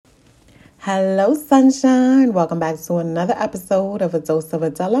Hello, sunshine. Welcome back to another episode of A Dose of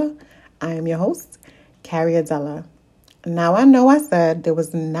Adela. I am your host, Carey Adela. Now, I know I said there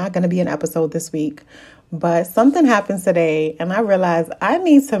was not going to be an episode this week, but something happened today, and I realized I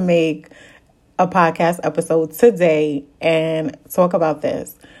need to make a podcast episode today and talk about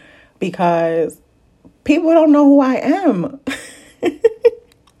this because people don't know who I am.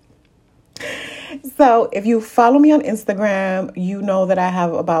 So if you follow me on Instagram, you know that I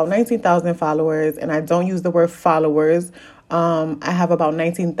have about 19,000 followers, and I don't use the word followers. I have about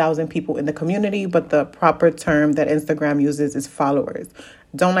 19,000 people in the community, but the proper term that Instagram uses is followers.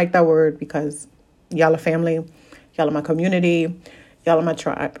 Don't like that word because y'all are family, y'all are my community, y'all are my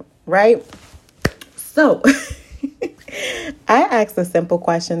tribe, right? So I asked a simple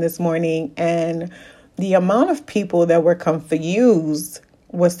question this morning, and the amount of people that were confused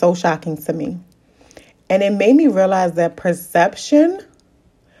was so shocking to me. And it made me realize that perception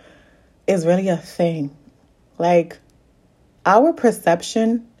is really a thing. Like, our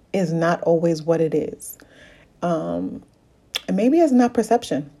perception is not always what it is. And maybe it's not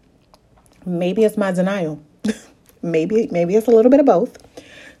perception. Maybe it's my denial. maybe it's a little bit of both.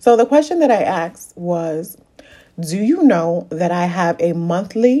 So the question that I asked was, do you know that I have a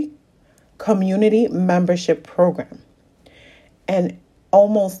monthly community membership program? And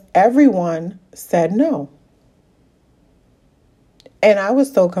almost everyone said no. And I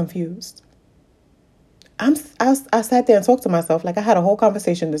was so confused. I sat there and talked to myself. Like, I had a whole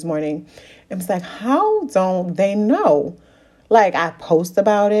conversation this morning. And it's like, how don't they know? Like, I post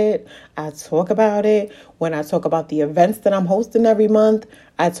about it. I talk about it. When I talk about the events that I'm hosting every month,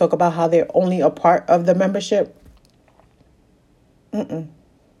 I talk about how they're only a part of the membership.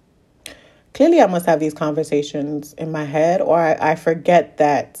 Clearly, I must have these conversations in my head, or I forget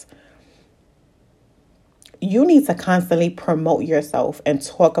that you need to constantly promote yourself and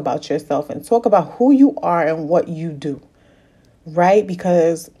talk about yourself and talk about who you are and what you do, right?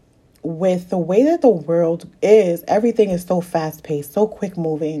 Because with the way that the world is, everything is so fast-paced, so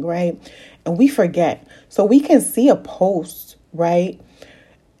quick-moving, right? And we forget. So we can see a post, right?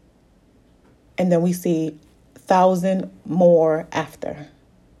 And then we see 1,000 more after.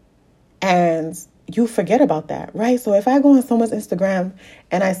 And you forget about that, right? So if I go on someone's Instagram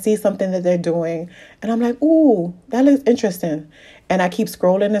and I see something that they're doing and I'm like, ooh, that looks interesting. And I keep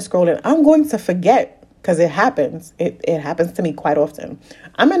scrolling and scrolling, I'm going to forget because it happens. It happens to me quite often.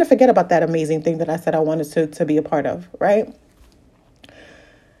 I'm going to forget about that amazing thing that I said I wanted to be a part of, right?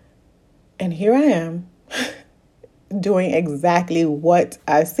 And here I am doing exactly what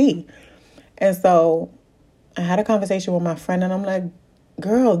I see. And so I had a conversation with my friend and I'm like,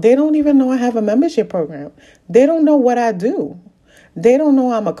 girl, they don't even know I have a membership program. They don't know what I do. They don't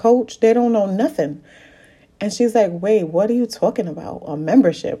know I'm a coach. They don't know nothing. And she's like, wait, what are you talking about? A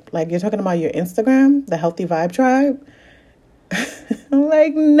membership? Like, you're talking about your Instagram, the Healthy Vibe Tribe? I'm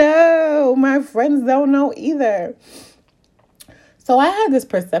like, no, my friends don't know either. So I had this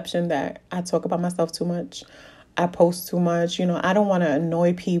perception that I talk about myself too much. I post too much. I don't want to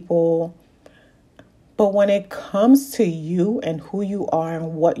annoy people. But when it comes to you and who you are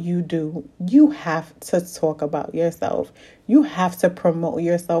and what you do, you have to talk about yourself. You have to promote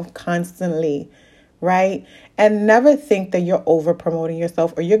yourself constantly, right? And never think that you're over promoting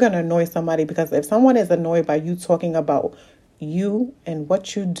yourself or you're going to annoy somebody, because if someone is annoyed by you talking about you and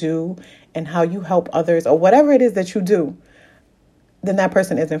what you do and how you help others or whatever it is that you do, then that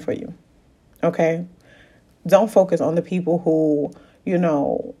person isn't for you, okay? Don't focus on the people who,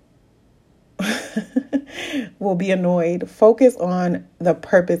 will be annoyed. Focus on the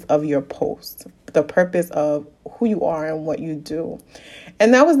purpose of your post, the purpose of who you are and what you do.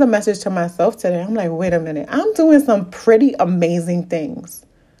 And that was the message to myself today. I'm like, wait a minute, I'm doing some pretty amazing things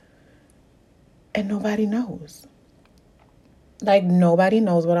and nobody knows. Like, nobody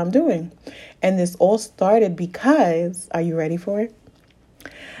knows what I'm doing. And this all started because, are you ready for it?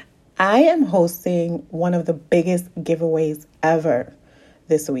 I am hosting one of the biggest giveaways ever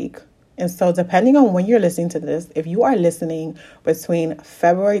this week. And so depending on when you're listening to this, if you are listening between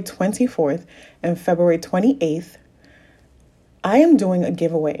February 24th and February 28th, I am doing a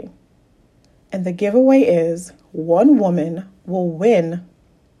giveaway. And the giveaway is one woman will win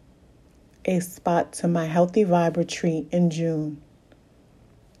a spot to my Healthy Vibe retreat in June.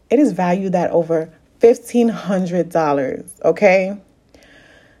 It is valued at over $1,500, okay?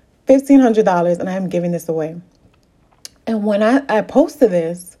 $1,500, and I am giving this away. And when I posted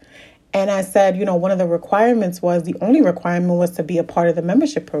this, and I said, one of the requirements was, the only requirement was to be a part of the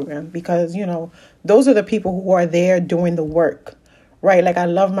membership program because, those are the people who are there doing the work, right? Like, I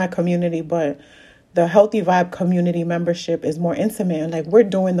love my community, but the Healthy Vibe community membership is more intimate. And like, we're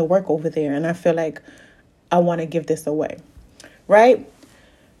doing the work over there. And I feel like I want to give this away. Right?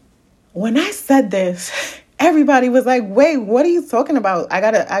 When I said this, everybody was like, wait, what are you talking about? I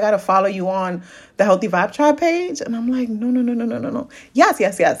gotta follow you on the Healthy Vibe Tribe page. And I'm like, no.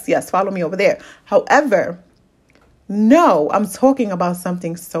 Yes. Follow me over there. However, no, I'm talking about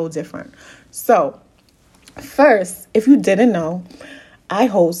something so different. So first, if you didn't know, I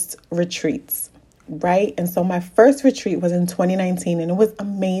host retreats, right? And so my first retreat was in 2019 and it was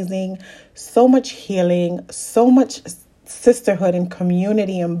amazing. So much healing, so much sisterhood and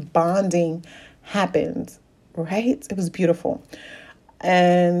community and bonding happened, right? It was beautiful.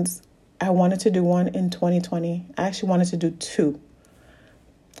 And I wanted to do one in 2020. I actually wanted to do two.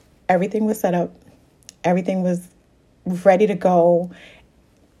 Everything was set up. Everything was ready to go.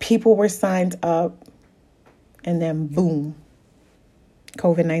 People were signed up. And then boom,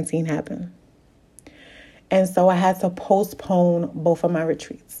 COVID-19 happened. And so I had to postpone both of my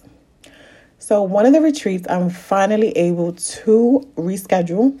retreats. So one of the retreats I'm finally able to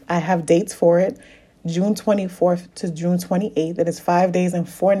reschedule. I have dates for it. June 24th to June 28th. It is 5 days and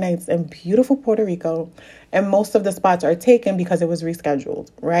 4 nights in beautiful Puerto Rico. And most of the spots are taken because it was rescheduled,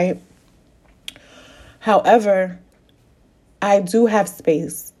 right? However, I do have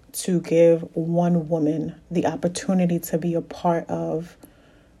space to give one woman the opportunity to be a part of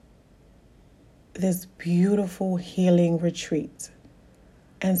this beautiful healing retreat.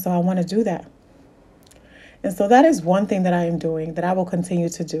 And so I want to do that. And so that is one thing that I am doing, that I will continue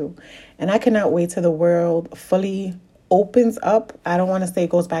to do. And I cannot wait till the world fully opens up. I don't want to say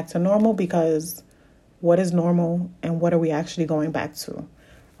it goes back to normal, because what is normal and what are we actually going back to,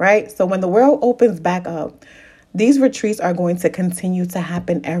 right? So when the world opens back up, these retreats are going to continue to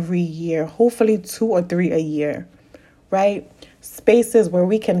happen every year, hopefully 2 or 3 a year, right? Spaces where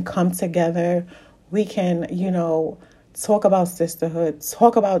we can come together, we can, talk about sisterhood,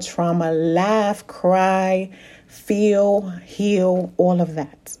 talk about trauma, laugh, cry, feel, heal, all of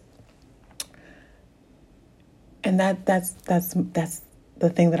that. And that's the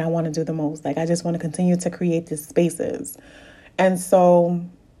thing that I want to do the most. Like, I just want to continue to create these spaces. And so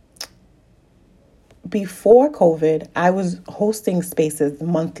before COVID, I was hosting spaces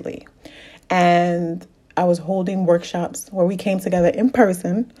monthly, and I was holding workshops where we came together in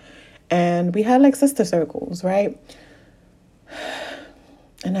person and we had like sister circles, right?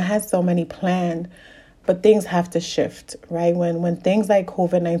 And I had so many planned, but things have to shift, right? When things like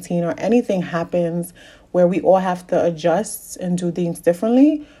COVID-19 or anything happens where we all have to adjust and do things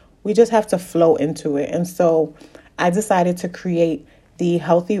differently, we just have to flow into it. And so I decided to create the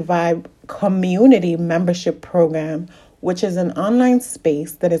Healthy Vibe Community Membership Program, which is an online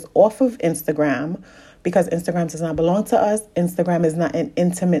space that is off of Instagram, because Instagram does not belong to us. Instagram is not an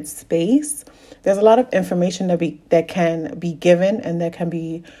intimate space. There's a lot of information that can be given and that can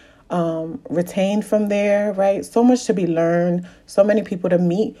be retained from there, right? So much to be learned, so many people to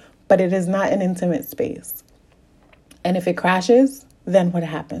meet, but it is not an intimate space. And if it crashes, then what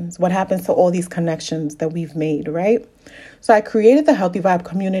happens? What happens to all these connections that we've made, right? So I created the Healthy Vibe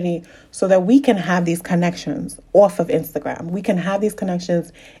community so that we can have these connections off of Instagram. We can have these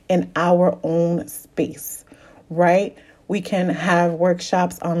connections in our own space, right? We can have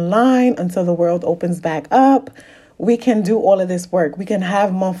workshops online until the world opens back up. We can do all of this work. We can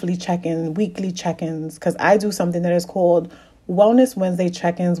have monthly check-ins, weekly check-ins, because I do something that is called Wellness Wednesday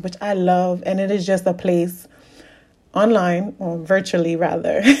check-ins, which I love. And it is just a place online, or virtually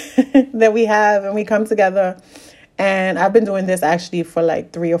rather, that we have, and we come together. And I've been doing this actually for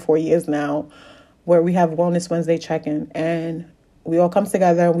like 3 or 4 years now, where we have Wellness Wednesday check-in, and we all come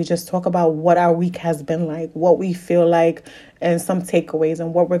together and we just talk about what our week has been like, what we feel like, and some takeaways,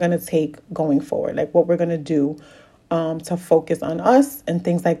 and what we're going to take going forward, like what we're going to do to focus on us and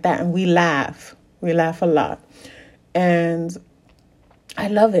things like that. And we laugh a lot. And I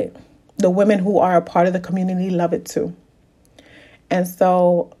love it. The women who are a part of the community love it too. And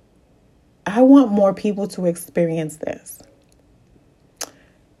so I want more people to experience this.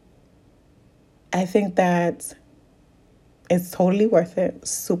 I think that it's totally worth it.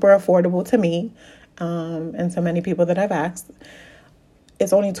 Super affordable to me, and to many people that I've asked.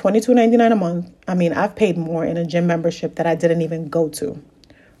 It's only $22.99 a month. I mean, I've paid more in a gym membership that I didn't even go to,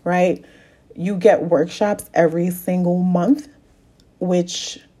 right? You get workshops every single month,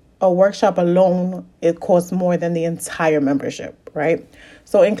 which a workshop alone, it costs more than the entire membership, right?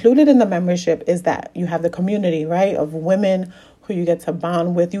 So included in the membership is that you have the community, right, of women who you get to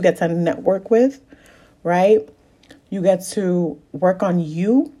bond with, you get to network with, right? You get to work on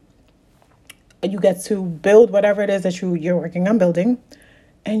you. You get to build whatever it is that you're working on building.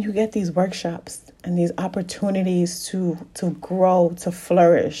 And you get these workshops and these opportunities to grow, to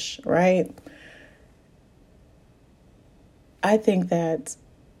flourish, right? I think that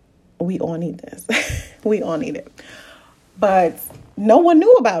we all need this. We all need it. But no one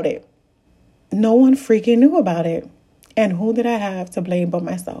knew about it. No one freaking knew about it. And who did I have to blame but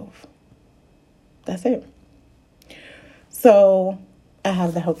myself? That's it. So I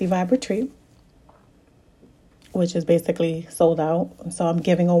have the Healthy Vibe Retreat, which is basically sold out. So I'm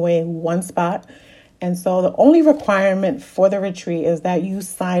giving away one spot. And so the only requirement for the retreat is that you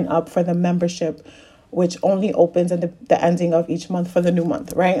sign up for the membership, which only opens at the ending of each month for the new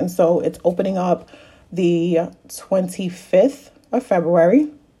month, right? And so it's opening up the 25th of February.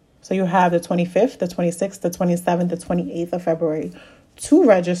 So you have the 25th, the 26th, the 27th, the 28th of February to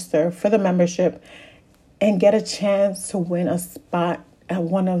register for the membership and get a chance to win a spot at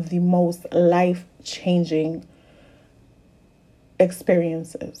one of the most life-changing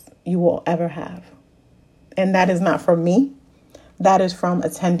experiences you will ever have. And that is not from me. That is from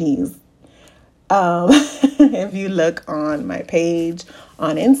attendees. If you look on my page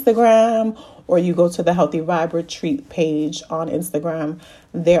on Instagram, or you go to the Healthy Vibe Retreat page on Instagram,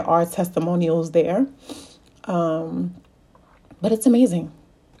 there are testimonials there. But it's amazing.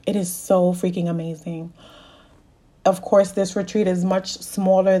 It is so freaking amazing. Of course, this retreat is much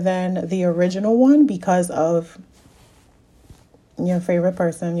smaller than the original one because of your favorite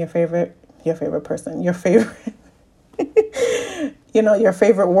person, your favorite, your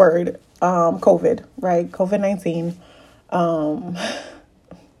favorite word, COVID, right? COVID-19,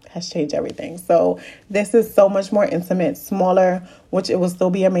 has changed everything. So this is so much more intimate, smaller, which it will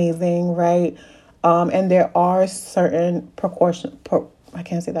still be amazing, right? And there are certain precautions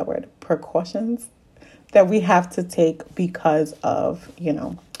that we have to take because of,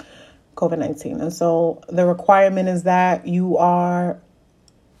 COVID-19. And so the requirement is that you are,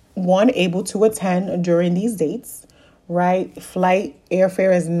 one, able to attend during these dates, right? Flight,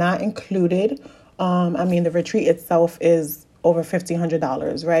 airfare is not included. The retreat itself is over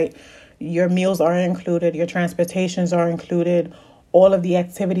 $1,500, right? Your meals are included, your transportations are included, all of the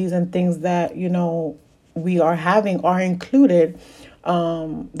activities and things that, we are having are included.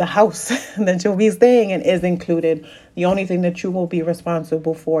 The house that you'll be staying in is included. The only thing that you will be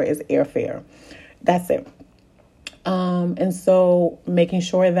responsible for is airfare. That's it. And so making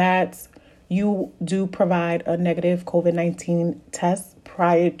sure that you do provide a negative COVID-19 test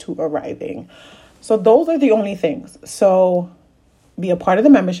prior to arriving. So those are the only things. So be a part of the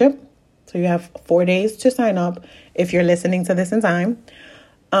membership. So you have 4 days to sign up if you're listening to this in time.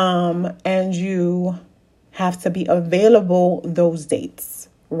 And you have to be available those dates,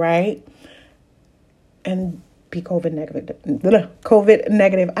 right? And be COVID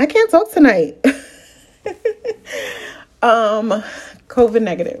negative. I can't talk tonight. COVID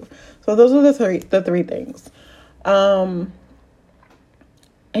negative. So those are the three things. And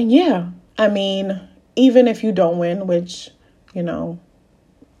yeah, even if you don't win, which,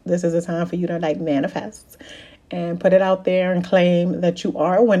 this is a time for you to manifest and put it out there and claim that you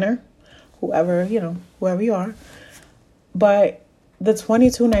are a winner, whoever you are. But the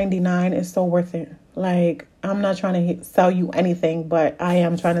 $22.99 is so worth it. I'm not trying to sell you anything, but I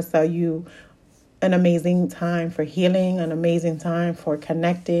am trying to sell you an amazing time for healing, an amazing time for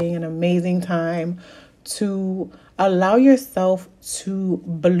connecting, an amazing time to allow yourself to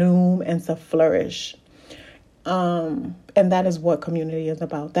bloom and to flourish. And that is what community is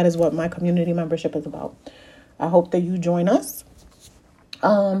about. That is what my community membership is about. I hope that you join us.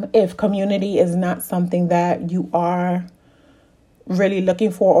 If community is not something that you are really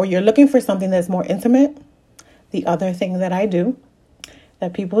looking for, or you're looking for something that's more intimate, the other thing that I do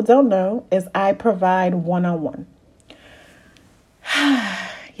that people don't know is I provide one-on-one.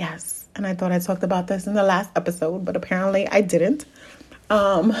 Yes. And I thought I talked about this in the last episode, but apparently I didn't.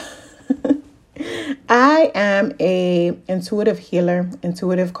 I am a intuitive healer,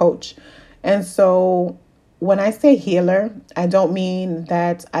 intuitive coach. And so when I say healer, I don't mean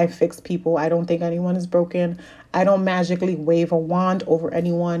that I fix people. I don't think anyone is broken. I don't magically wave a wand over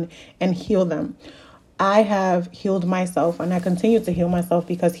anyone and heal them. I have healed myself, and I continue to heal myself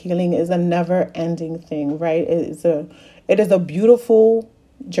because healing is a never-ending thing, right? It is a beautiful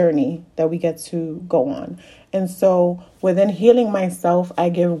journey that we get to go on. And so within healing myself, I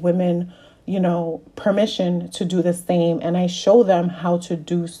give women, permission to do the same, and I show them how to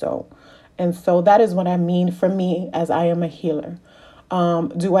do so. And so that is what I mean for me as I am a healer.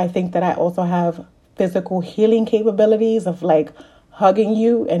 Do I think that I also have physical healing capabilities of hugging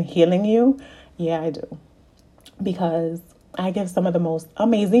you and healing you? Yeah, I do. Because I give some of the most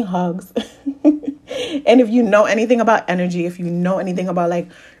amazing hugs And if you know anything about energy, if you know anything about like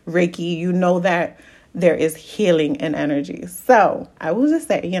Reiki, you know that there is healing in energy. So I will just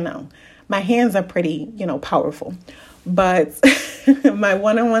say, my hands are pretty, powerful. But my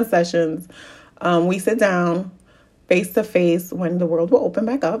one-on-one sessions, we sit down face to face when the world will open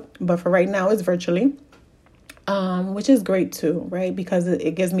back up. But for right now, it's virtually, which is great too, right? Because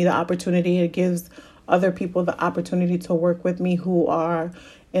it gives me the opportunity. It gives other people the opportunity to work with me who are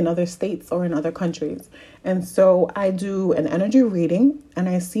in other states or in other countries. And so I do an energy reading and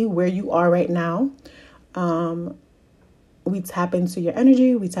I see where you are right now. We tap into your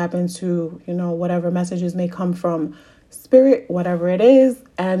energy. We tap into, whatever messages may come from spirit, whatever it is.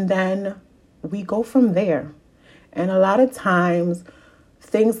 And then we go from there. And a lot of times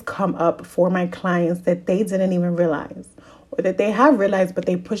things come up for my clients that they didn't even realize, or that they have realized, but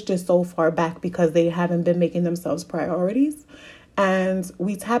they pushed it so far back because they haven't been making themselves priorities. And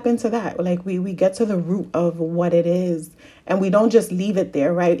we tap into that. Like we get to the root of what it is, and we don't just leave it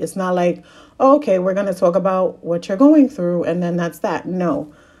there, right? It's not like, oh, okay, we're going to talk about what you're going through and then that's that.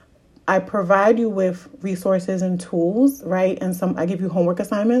 No, I provide you with resources and tools, right? And I give you homework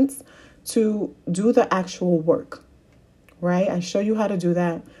assignments to do the actual work, right? I show you how to do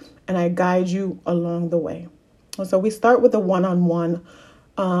that and I guide you along the way. So we start with a one-on-one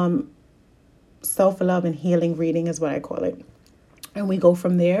self-love and healing reading is what I call it. And we go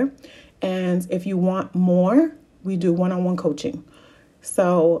from there. And if you want more, we do one-on-one coaching.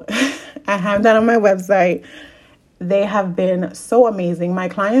 So I have that on my website. They have been so amazing. My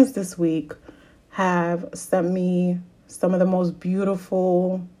clients this week have sent me some of the most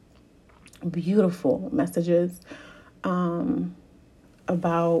beautiful, beautiful messages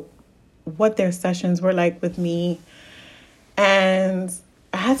about what their sessions were like with me. And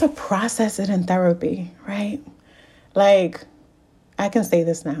I had to process it in therapy, right? Like, I can say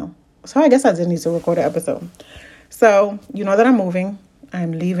this now. So I guess I did need to record an episode. So you know that I'm moving.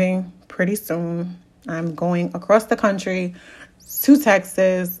 I'm leaving pretty soon. I'm going across the country to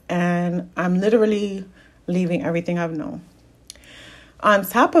Texas, and I'm literally leaving everything I've known. On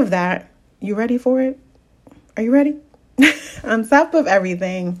top of that, you ready for it? Are you ready? On top of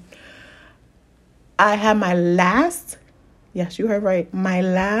everything, I had my last, yes, you heard right, my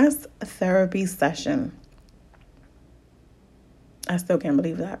last therapy session. I still can't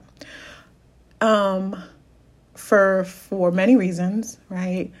believe that. For many reasons,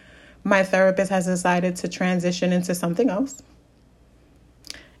 right? My therapist has decided to transition into something else.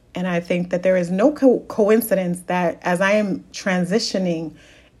 And I think that there is no coincidence that as I am transitioning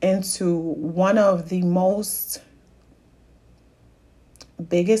into one of the most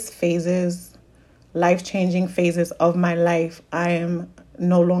biggest phases, life-changing phases of my life, I am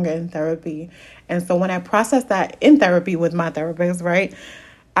no longer in therapy. And so when I process that in therapy with my therapist, right,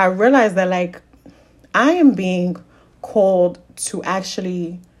 I realized that like I am being called to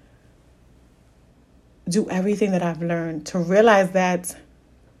actually do everything that I've learned, to realize that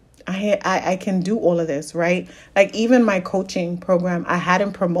I can do all of this, right? Like even my coaching program, I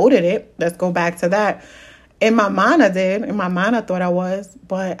hadn't promoted it. Let's go back to that. In my mind, I did. In my mind, I thought I was,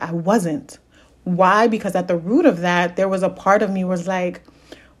 but I wasn't. Why? Because at the root of that, there was a part of me was like,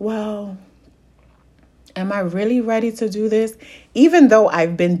 well, am I really ready to do this? Even though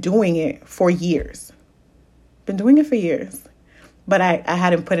I've been doing it for years. Been doing it for years. But I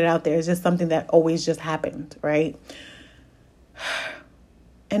hadn't put it out there. It's just something that always just happened, right?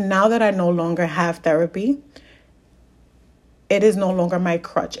 And now that I no longer have therapy, it is no longer my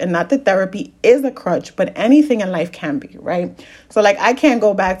crutch. And not that therapy is a crutch, but anything in life can be, right? So like I can't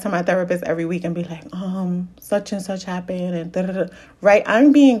go back to my therapist every week and be like, such and such happened and da-da-da, right?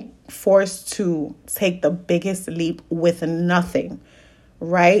 I'm being forced to take the biggest leap with nothing,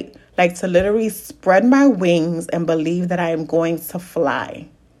 right? Like to literally spread my wings and believe that I am going to fly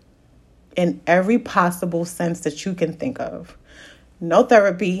in every possible sense that you can think of. No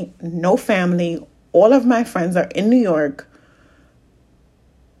therapy, no family. All of my friends are in New York.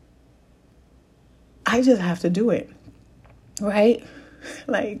 I just have to do it, right?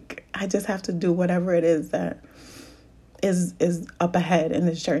 Like, I just have to do whatever it is that is up ahead in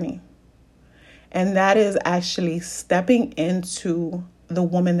this journey. And that is actually stepping into the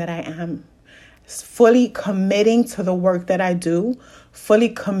woman that I am, fully committing to the work that I do, fully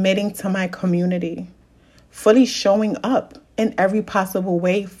committing to my community, fully showing up in every possible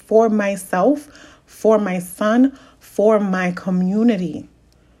way for myself, for my son, for my community.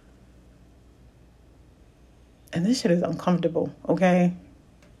 And this shit is uncomfortable, okay?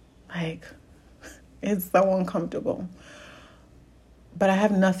 Like, it's so uncomfortable. But I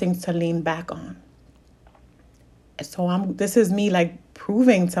have nothing to lean back on. So this is me like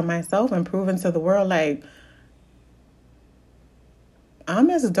proving to myself and proving to the world, like, I'm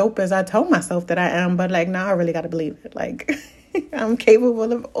as dope as I tell myself that I am, but like now I really got to believe it. Like I'm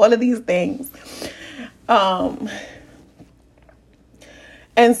capable of all of these things. And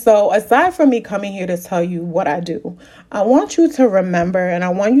so aside from me coming here to tell you what I do, I want you to remember, and I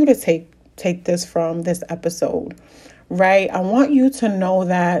want you to take this from this episode, right? I want you to know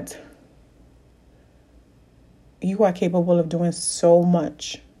that you are capable of doing so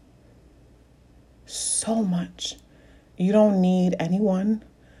much. So much. You don't need anyone,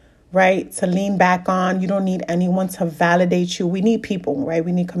 right, to lean back on. You don't need anyone to validate you. We need people, right?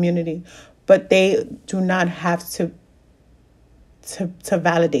 We need community. But they do not have to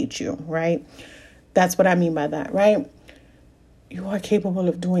validate you, right? That's what I mean by that, right? You are capable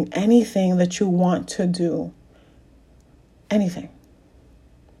of doing anything that you want to do. Anything.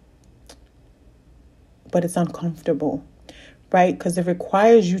 But it's uncomfortable, right? Because it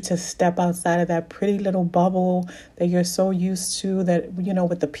requires you to step outside of that pretty little bubble that you're so used to, that, you know,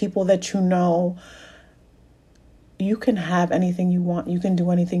 with the people that you know. You can have anything you want. You can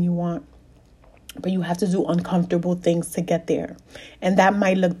do anything you want. But you have to do uncomfortable things to get there. And that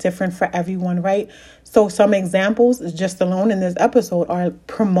might look different for everyone, right? So some examples just alone in this episode are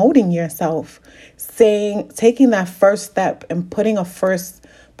promoting yourself, taking that first step and putting up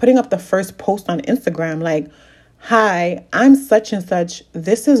the first post on Instagram, like, hi, I'm such and such.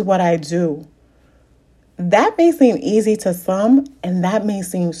 This is what I do. That may seem easy to some, and that may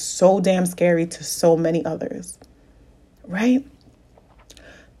seem so damn scary to so many others, right?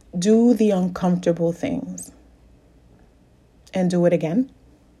 Do the uncomfortable things and do it again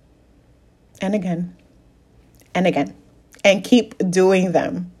and again and again and keep doing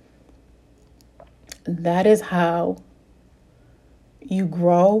them. That is how you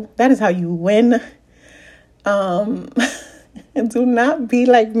grow. That is how you win. Do not be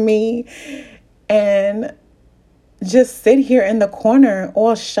like me and just sit here in the corner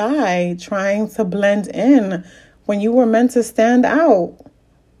all shy trying to blend in when you were meant to stand out.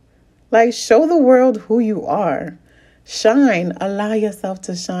 Like, show the world who you are. Shine. Allow yourself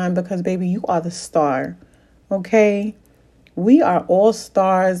to shine, because, baby, you are the star. Okay? We are all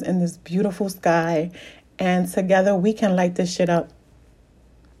stars in this beautiful sky, and together we can light this shit up.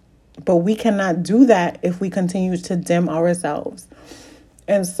 But we cannot do that if we continue to dim ourselves.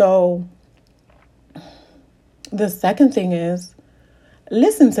 And so the second thing is,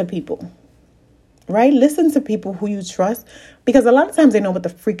 listen to people. Right? Listen to people who you trust, because a lot of times they know what the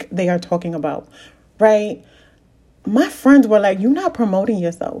freak they are talking about, right? My friends were like, you're not promoting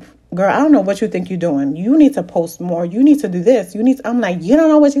yourself. Girl, I don't know what you think you're doing. You need to post more. You need to do this. I'm like, you don't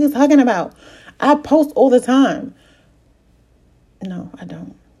know what you're talking about. I post all the time. No, I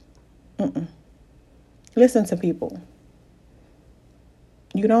don't. Listen to people.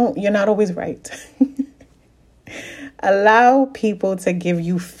 You're not always right. Allow people to give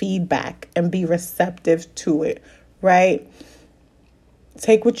you feedback and be receptive to it, right?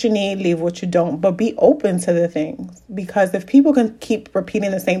 Take what you need, leave what you don't, but be open to the things. Because if people can keep repeating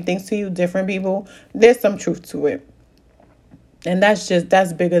the same things to you, different people, there's some truth to it. And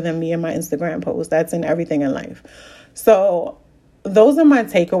that's bigger than me and my Instagram post. That's in everything in life. So those are my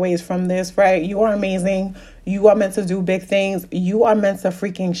takeaways from this, right? You are amazing. You are meant to do big things. You are meant to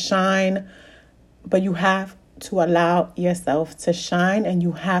freaking shine, but you have to allow yourself to shine, and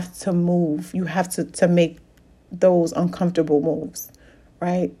you have to move. You have to make those uncomfortable moves,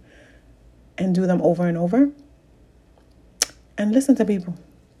 right? And do them over and over. And listen to people.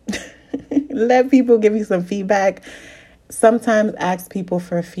 Let people give you some feedback. Sometimes ask people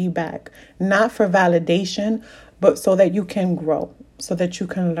for feedback, not for validation, but so that you can grow, so that you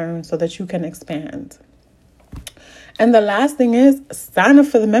can learn, so that you can expand. And the last thing is, sign up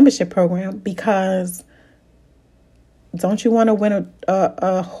for the membership program, because don't you want to win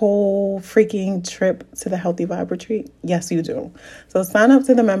a whole freaking trip to the Healthy Vibe Retreat? Yes, you do. So sign up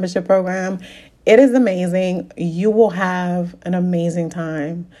to the membership program. It is amazing. You will have an amazing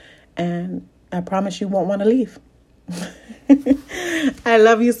time. And I promise you won't want to leave. I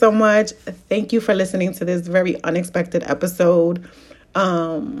love you so much. Thank you for listening to this very unexpected episode.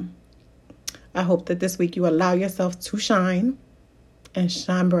 I hope that this week you allow yourself to shine and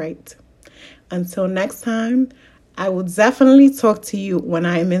shine bright. Until next time, I will definitely talk to you when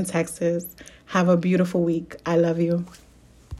I am in Texas. Have a beautiful week. I love you.